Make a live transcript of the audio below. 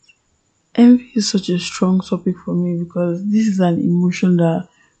Envy is such a strong topic for me because this is an emotion that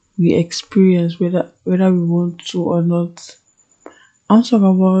we experience whether we want to or not. I want to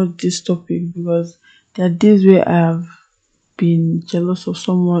talk about this topic because there are days where I have been jealous of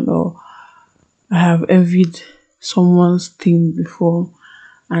someone or I have envied someone's thing before,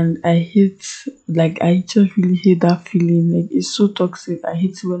 and I hate, like, I just really hate that feeling. Like, it's so toxic. I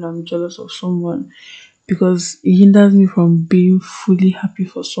hate it when I'm jealous of someone because it hinders me from being fully happy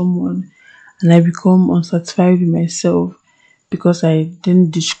for someone, and I become unsatisfied with myself because I then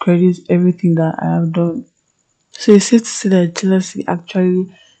discredit everything that I have done. So it's safe to say that jealousy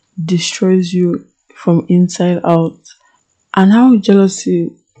actually destroys you from inside out. And how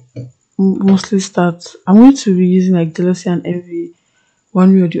jealousy mostly starts, I'm going to be using like jealousy and envy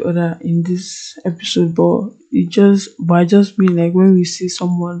one way or the other in this episode, but I just mean like when we see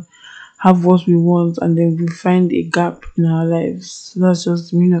someone have what we want and then we find a gap in our lives. So that's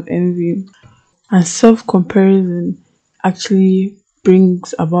just the meaning of envy. And self comparison actually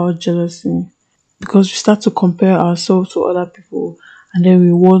brings about jealousy because we start to compare ourselves to other people and then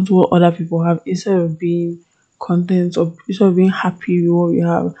we want what other people have instead of being content or instead of being happy with what we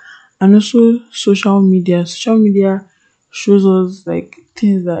have. And also social media shows us like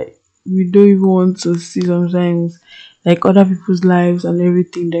things that we don't even want to see sometimes, like other people's lives and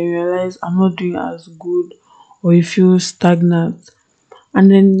everything. Then you realize I'm not doing as good, or you feel stagnant.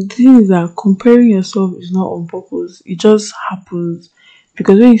 And then the thing is that comparing yourself is not on purpose. It just happens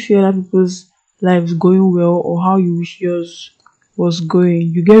because when you see other people's lives going well or how you wish yours was going,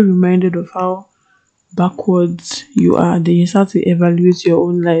 you get reminded of how backwards you are. Then you start to evaluate your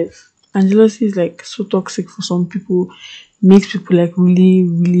own life. And jealousy is like so toxic for some people. Makes people like really,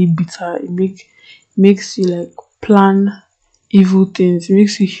 really bitter. Makes you like plan evil things. It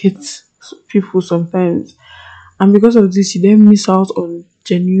makes you hate people sometimes, and because of this you then miss out on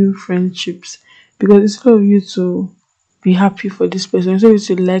genuine friendships because instead of you to be happy for this person, instead of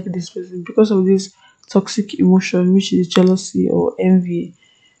you to like this person, because of this toxic emotion which is jealousy or envy,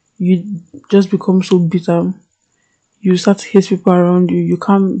 you just become so bitter. You start to hate people around you. You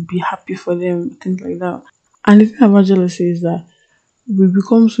can't be happy for them, things like that. And the thing about jealousy is that we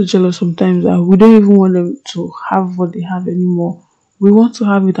become so jealous sometimes that we don't even want them to have what they have anymore. We want to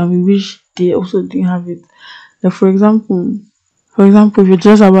have it and we wish they also didn't have it. Like for example, if you're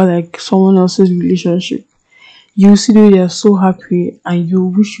just about like someone else's relationship, you see that they are so happy and you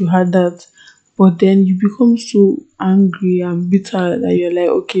wish you had that, but then you become so angry and bitter that you're like,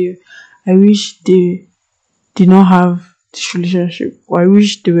 okay, I wish they did not have this relationship, or I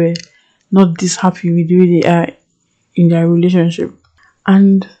wish they were not this happy with the way they are in their relationship.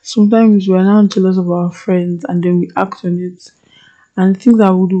 And sometimes we're now jealous of our friends and then we act on it. And things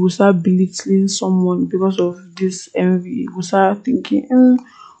that we do, we start belittling someone because of this envy. We start thinking,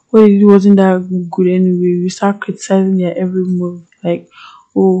 what they did wasn't that good anyway. We start criticizing their every move. Like,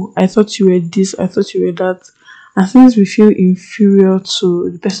 oh, I thought you were this, I thought you were that. And since we feel inferior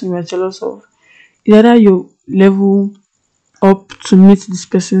to the person we're jealous of, either you level up to meet this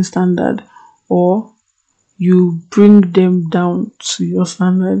person's standard, or you bring them down to your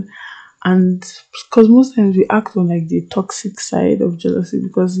standard. And because most times we act on like the toxic side of jealousy,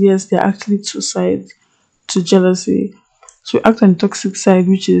 because yes, there are actually two sides to jealousy. So we act on the toxic side,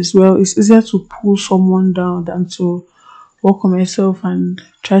 which is, well, it's easier to pull someone down than to work on myself and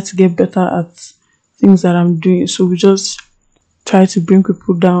try to get better at things that I'm doing. So we just try to bring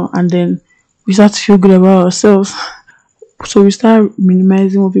people down and then we start to feel good about ourselves. So we start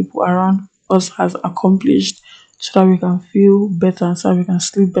minimizing what people around us has accomplished so that we can feel better and so that we can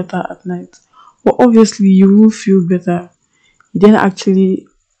sleep better at night. But obviously you will feel better. You then actually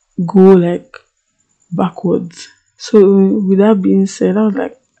go like backwards. So with that being said, that was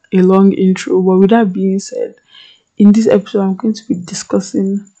like a long intro. But with that being said, in this episode I'm going to be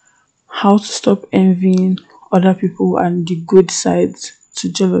discussing how to stop envying other people and the good sides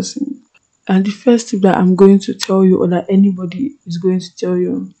to jealousy. And the first tip that I'm going to tell you, or that anybody is going to tell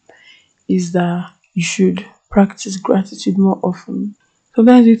you, is that you should practice gratitude more often.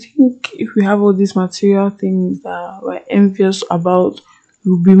 Sometimes you think if we have all these material things that we're envious about,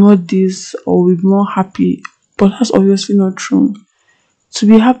 we'll be more this or we'll be more happy. But that's obviously not true. To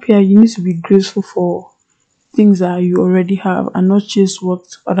be happier, you need to be grateful for things that you already have and not just what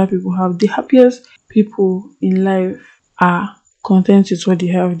other people have. The happiest people in life are content with what they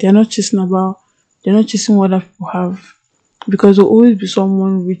have. They're not chasing what other people have, because there'll always be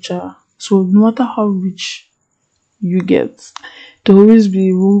someone richer. So no matter how rich you get, there'll always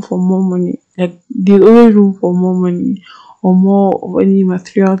be room for more money. Like there's always room for more money or more of any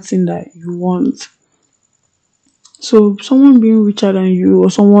material thing that you want. So someone being richer than you or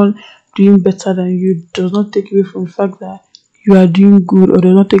someone doing better than you does not take away from the fact that you are doing good, or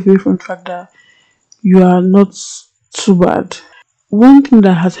does not take away from the fact that you are not too bad. One thing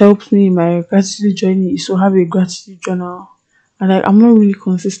that has helped me in my gratitude journey is to have a gratitude journal. And like, I'm not really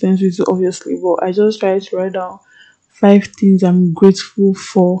consistent with it, obviously, but I just try to write down 5 things I'm grateful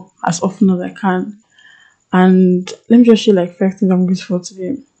for as often as I can. And let me just share like 5 things I'm grateful for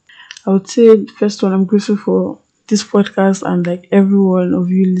today. I would say the first one, I'm grateful for this podcast and like every one of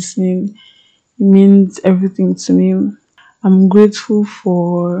you listening. It means everything to me. I'm grateful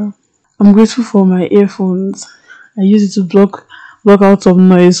for I'm grateful for my earphones. I use it to block out some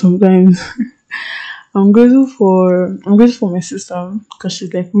noise sometimes. I'm grateful for my sister because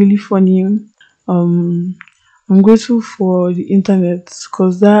she's like really funny. Um I'm grateful for the internet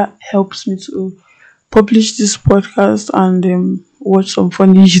because that helps me to publish this podcast and watch some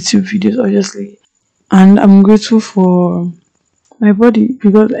funny YouTube videos, obviously. And I'm grateful for my body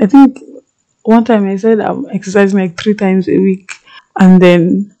because I think one time I said I'm exercising like 3 times a week, and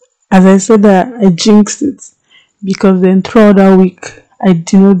then as I said that, I jinxed it because then throughout that week I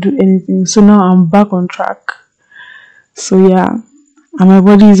did not do anything. So now I'm back on track. So yeah, and my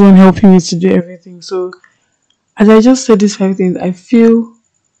body is one helping me to do everything. So as I just said these 5 things, I feel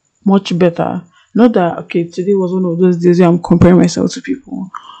much better. Not that okay, today was one of those days where I'm comparing myself to people,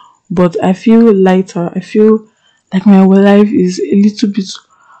 but I feel lighter. I feel like my life is a little bit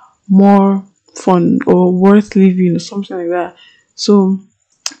more fun or worth living or something like that. So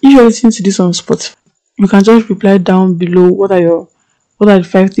if you're listening to this on Spotify, you can just reply down below what are the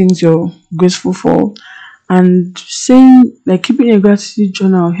 5 things you're grateful for. And saying like keeping a gratitude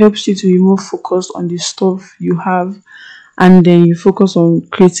journal helps you to be more focused on the stuff you have, and then you focus on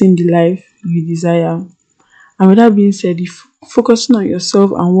creating the life you desire. And with that being said, if focusing on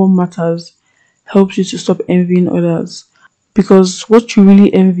yourself and what matters helps you to stop envying others, because what you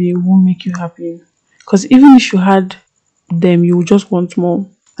really envy won't make you happy. Because even if you had them, you would just want more.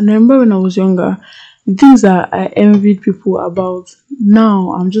 And I remember when I was younger, the things that I envied people about,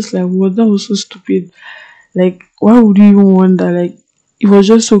 now I'm just like, well, that was so stupid. Like, why would you even wonder? Like, it was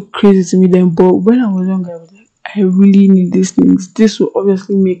just so crazy to me then. But when I was younger, I was like, I really need these things. This will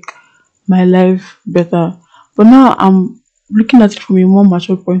obviously make my life better. But now I'm looking at it from a more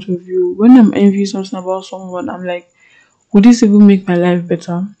mature point of view. When I'm envying something about someone, I'm like, would this even make my life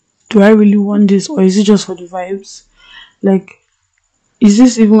better? Do I really want this, or is it just for the vibes? Like, is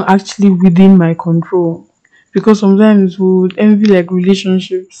this even actually within my control? Because sometimes we would envy like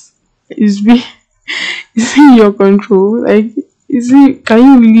relationships. Is be is in your control? Like, is it? Can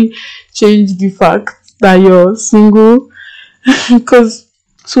you really change the fact that you're single? Because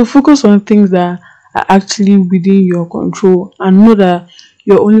so focus on things that are actually within your control, and know that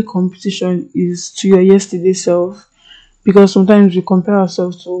your only competition is to your yesterday self, because sometimes we compare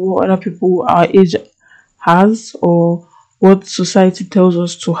ourselves to what other people our age has, or what society tells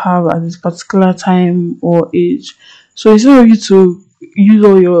us to have at this particular time or age. So instead of you to use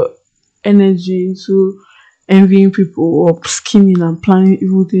all your energy into envying people or scheming and planning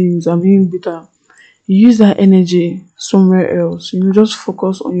evil things and being bitter, you use that energy somewhere else. Just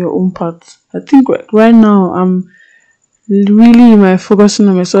focus on your own part. I think right now I'm really in my focusing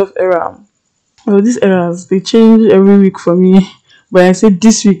on myself era. Well, these eras they change every week for me, but I say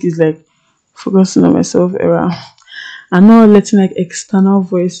this week is like focusing on myself era. I'm not letting like external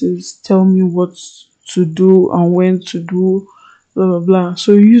voices tell me what to do and when to do, blah blah blah.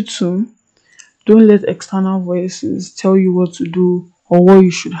 So you too, don't let external voices tell you what to do or what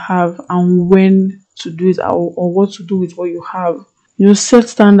you should have and when to do it, or what to do with what you have. Set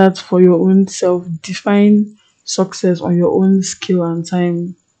standards for your own self. Define success on your own skill and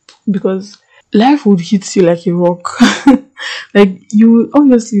time, because life would hit you like a rock. Like,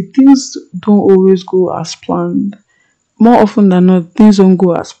 obviously things don't always go as planned. More often than not, things don't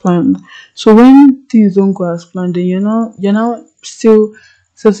go as planned. So when things don't go as planned, then you're now still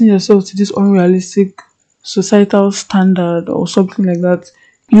setting yourself to this unrealistic societal standard or something like that.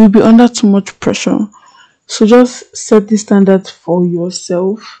 You'll be under too much pressure. So just set the standard for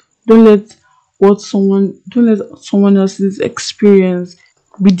yourself. Don't let someone else's experience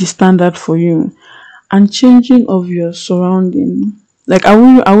be the standard for you. And changing of your surrounding. Like, I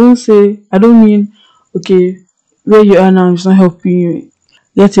won't say, I don't mean okay, where you are now is not helping you.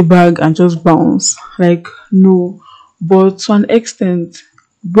 Get a bag and just bounce. Like, no. But to an extent,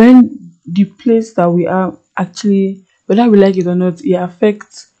 when the place that we are actually, whether we like it or not, it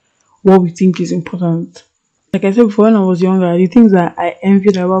affects what we think is important. Like I said before, when I was younger, the things that I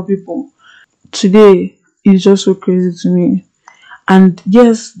envied about people today is just so crazy to me. And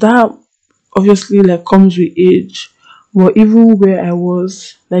yes, that obviously like comes with age, But even where I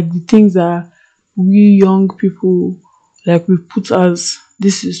was, like the things that we young people, like we put as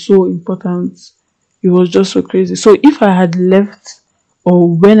this is so important, it was just so crazy. So if I had left,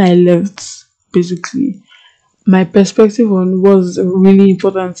 or when I left, basically, my perspective on what's really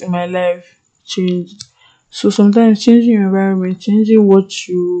important in my life changed. So sometimes changing your environment, changing what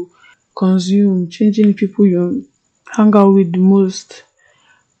you consume, changing the people you hang out with the most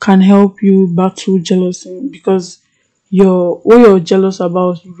can help you battle jealousy, because what you're jealous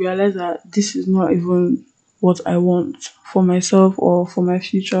about, you realize that this is not even what I want for myself or for my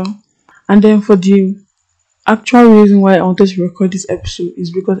future. And then for the actual reason why I wanted to record this episode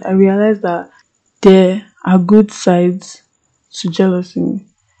is because I realized that there are good sides to jealousy.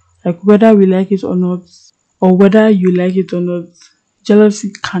 Like whether we like it or not, or whether you like it or not,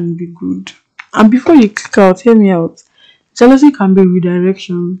 jealousy can be good. And before you click out, hear me out. Jealousy can be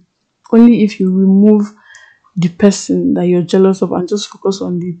redirection only if you remove the person that you're jealous of and just focus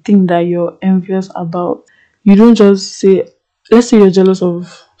on the thing that you're envious about. You don't just say, let's say you're jealous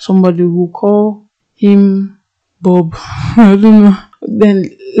of somebody, we'll call him Bob. I don't know. Then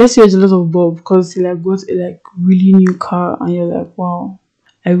let's say you're jealous of Bob because he like got a like really new car and you're like, wow,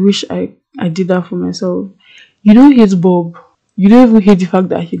 I wish I did that for myself. You don't hate Bob. You don't even hate the fact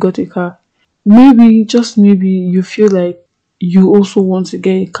that he got a car. Maybe, just maybe, you feel like you also want to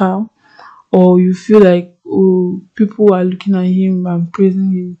get a car, or you feel like, oh, people are looking at him and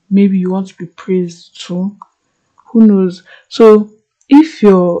praising him. Maybe you want to be praised too. Who knows? So if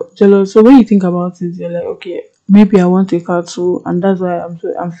you're jealous, so when you think about it, you're like, okay, maybe I want a car too, and that's why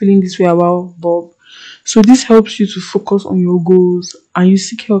I'm feeling this way about Bob. So this helps you to focus on your goals and you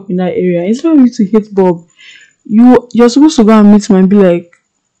seek help in that area. Instead of you to hate Bob, you're supposed to go and meet him and be like,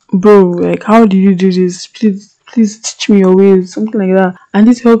 bro, like how did you do this? Please teach me your ways, something like that. And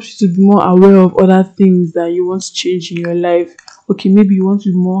this helps you to be more aware of other things that you want to change in your life. Okay, maybe you want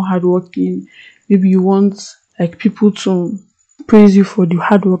to be more hardworking, maybe you want like people to praise you for the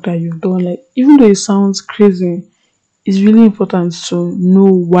hard work that you've done. Like even though it sounds crazy, it's really important to know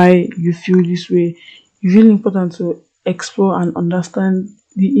why you feel this way. It's really important to explore and understand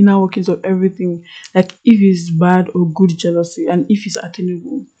the inner workings of everything. Like if it's bad or good jealousy and if it's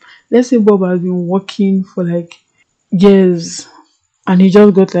attainable. Let's say Bob has been working for like years and he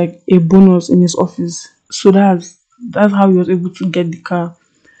just got like a bonus in his office. So that's how he was able to get the car.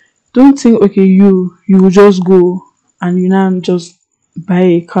 Don't think, okay, you will just go and you now just buy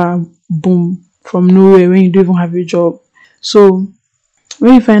a car, boom, from nowhere when you don't even have a job. So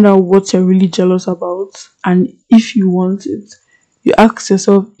when you find out what you're really jealous about and if you want it, you ask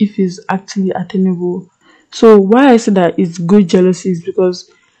yourself if it's actually attainable. So why I say that it's good jealousy is because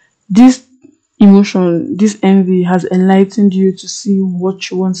this emotion, this envy has enlightened you to see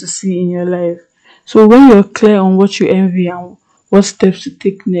what you want to see in your life. So when you're clear on what you envy and what steps to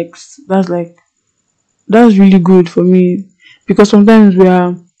take next, that's really good for me, because sometimes we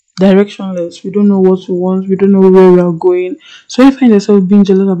are directionless. We don't know what we want. We don't know where we are going. So if you find yourself being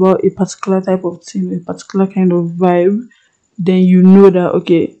jealous about a particular type of thing or a particular kind of vibe, then you know that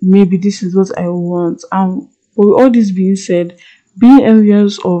okay, maybe this is what I want. But with all this being said, being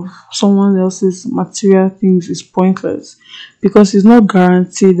envious of someone else's material things is pointless, because it's not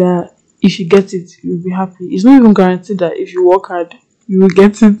guaranteed that if you get it, you'll be happy. It's not even guaranteed that if you work hard, you will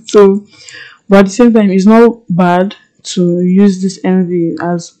get it. So but at the same time, it's not bad to use this envy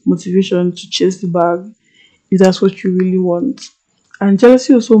as motivation to chase the bag if that's what you really want. And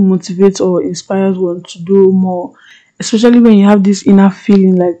jealousy also motivates or inspires one to do more, especially when you have this inner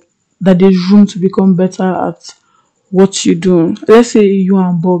feeling like that there's room to become better at what you do. Let's say you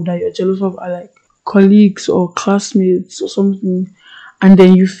and Bob that you're jealous of are like colleagues or classmates or something, and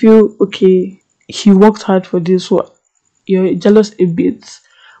then you feel okay, he worked hard for this, so you're jealous a bit,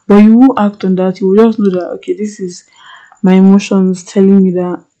 but you will act on that. You will just know that okay, this is my emotions telling me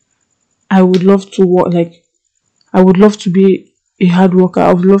that I would love to work, like I would love to be a hard worker.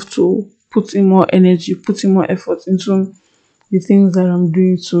 I would love to put in more energy, put in more effort into the things that I'm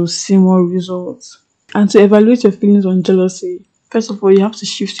doing to see more results. And to evaluate your feelings on jealousy, first of all, you have to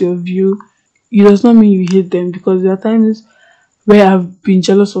shift your view. It does not mean you hate them, because there are times where I've been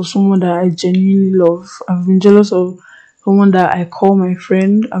jealous of someone that I genuinely love. I've been jealous of someone that I call my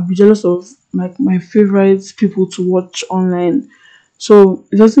friend. I've been jealous of my favorite people to watch online. So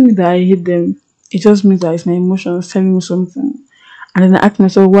it doesn't mean that I hate them. It just means that it's my emotions telling me something. And then I ask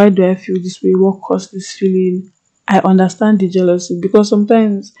myself, why do I feel this way? What caused this feeling? I understand the jealousy, because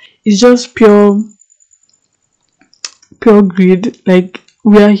sometimes it's just pure greed. Like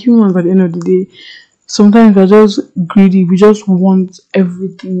we are humans at the end of the day. Sometimes we're just greedy. We just want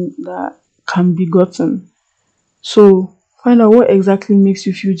everything that can be gotten. So find out what exactly makes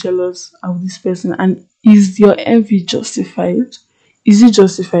you feel jealous of this person, and is your envy justified? Is it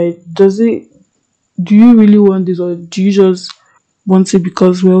justified? Does it do you really want this, or do you just want it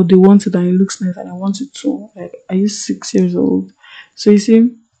because, well, they want it and it looks nice and I want it too? Like, are you 6 years old? So you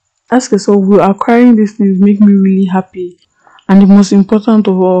see, ask yourself, will acquiring these things make me really happy? And the most important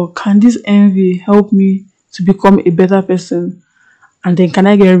of all, can this envy help me to become a better person? And then can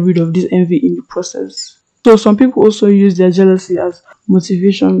I get rid of this envy in the process? So some people also use their jealousy as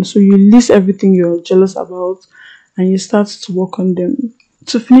motivation. So you list everything you're jealous about and you start to work on them.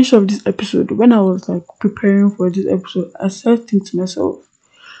 To finish off this episode, when I was like preparing for this episode, I started thinking to myself,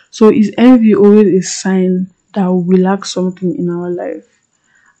 so is envy always a sign that we lack something in our life?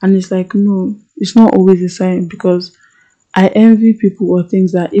 And it's like, no, it's not always a sign, because I envy people or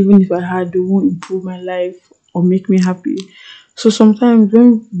things that even if I had, they won't improve my life or make me happy. So sometimes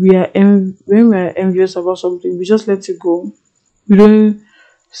when when we are envious about something, we just let it go. We don't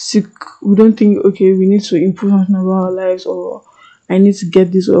seek. We don't think, okay, we need to improve something about our lives, or I need to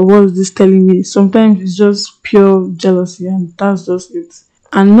get this, or what is this telling me? Sometimes it's just pure jealousy, and that's just it.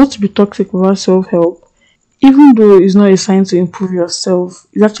 And not to be toxic about self help, even though it's not a sign to improve yourself,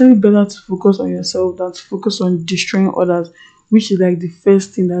 it's actually better to focus on yourself than to focus on destroying others, which is like the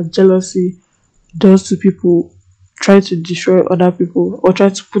first thing that jealousy does to people. Try to destroy other people or try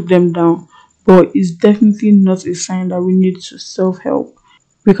to put them down. But it's definitely not a sign that we need to self help.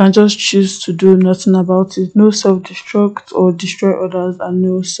 We can just choose to do nothing about it. No self destruct or destroy others, and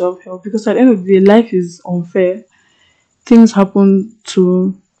no self help. Because at the end of the day, life is unfair. Things happen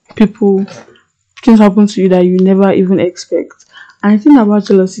to people, things happen to you that you never even expect. And the thing about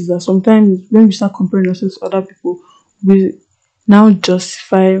jealousy is that sometimes when we start comparing ourselves to other people, we now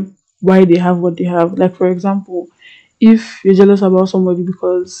justify why they have what they have. Like, for example, if you're jealous about somebody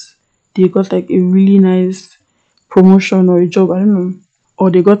because they got like a really nice promotion or a job, I don't know,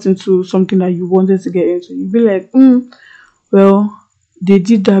 or they got into something that you wanted to get into, you'd be like, well, they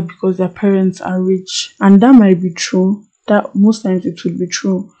did that because their parents are rich. And that might be true. That most times it would be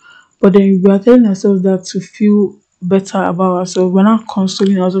true. But then we are telling ourselves that to feel better about ourselves. We're not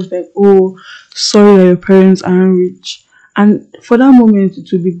consoling ourselves like, oh, sorry that your parents aren't rich. And for that moment it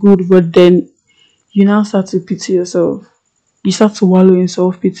will be good, but then you now start to pity yourself. You start to wallow in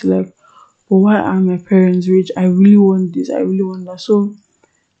self pity, like, but why are my parents rich? I really want this, I really want that. So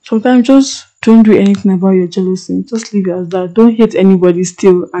sometimes just don't do anything about your jealousy. Just leave it as that. Don't hate anybody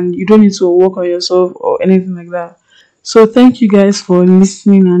still, and you don't need to work on yourself or anything like that. So thank you guys for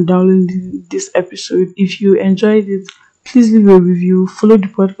listening and downloading this episode. If you enjoyed it, please leave a review. Follow the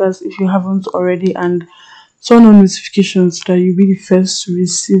podcast if you haven't already, and turn on notifications so that you'll be the first to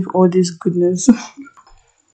receive all this goodness.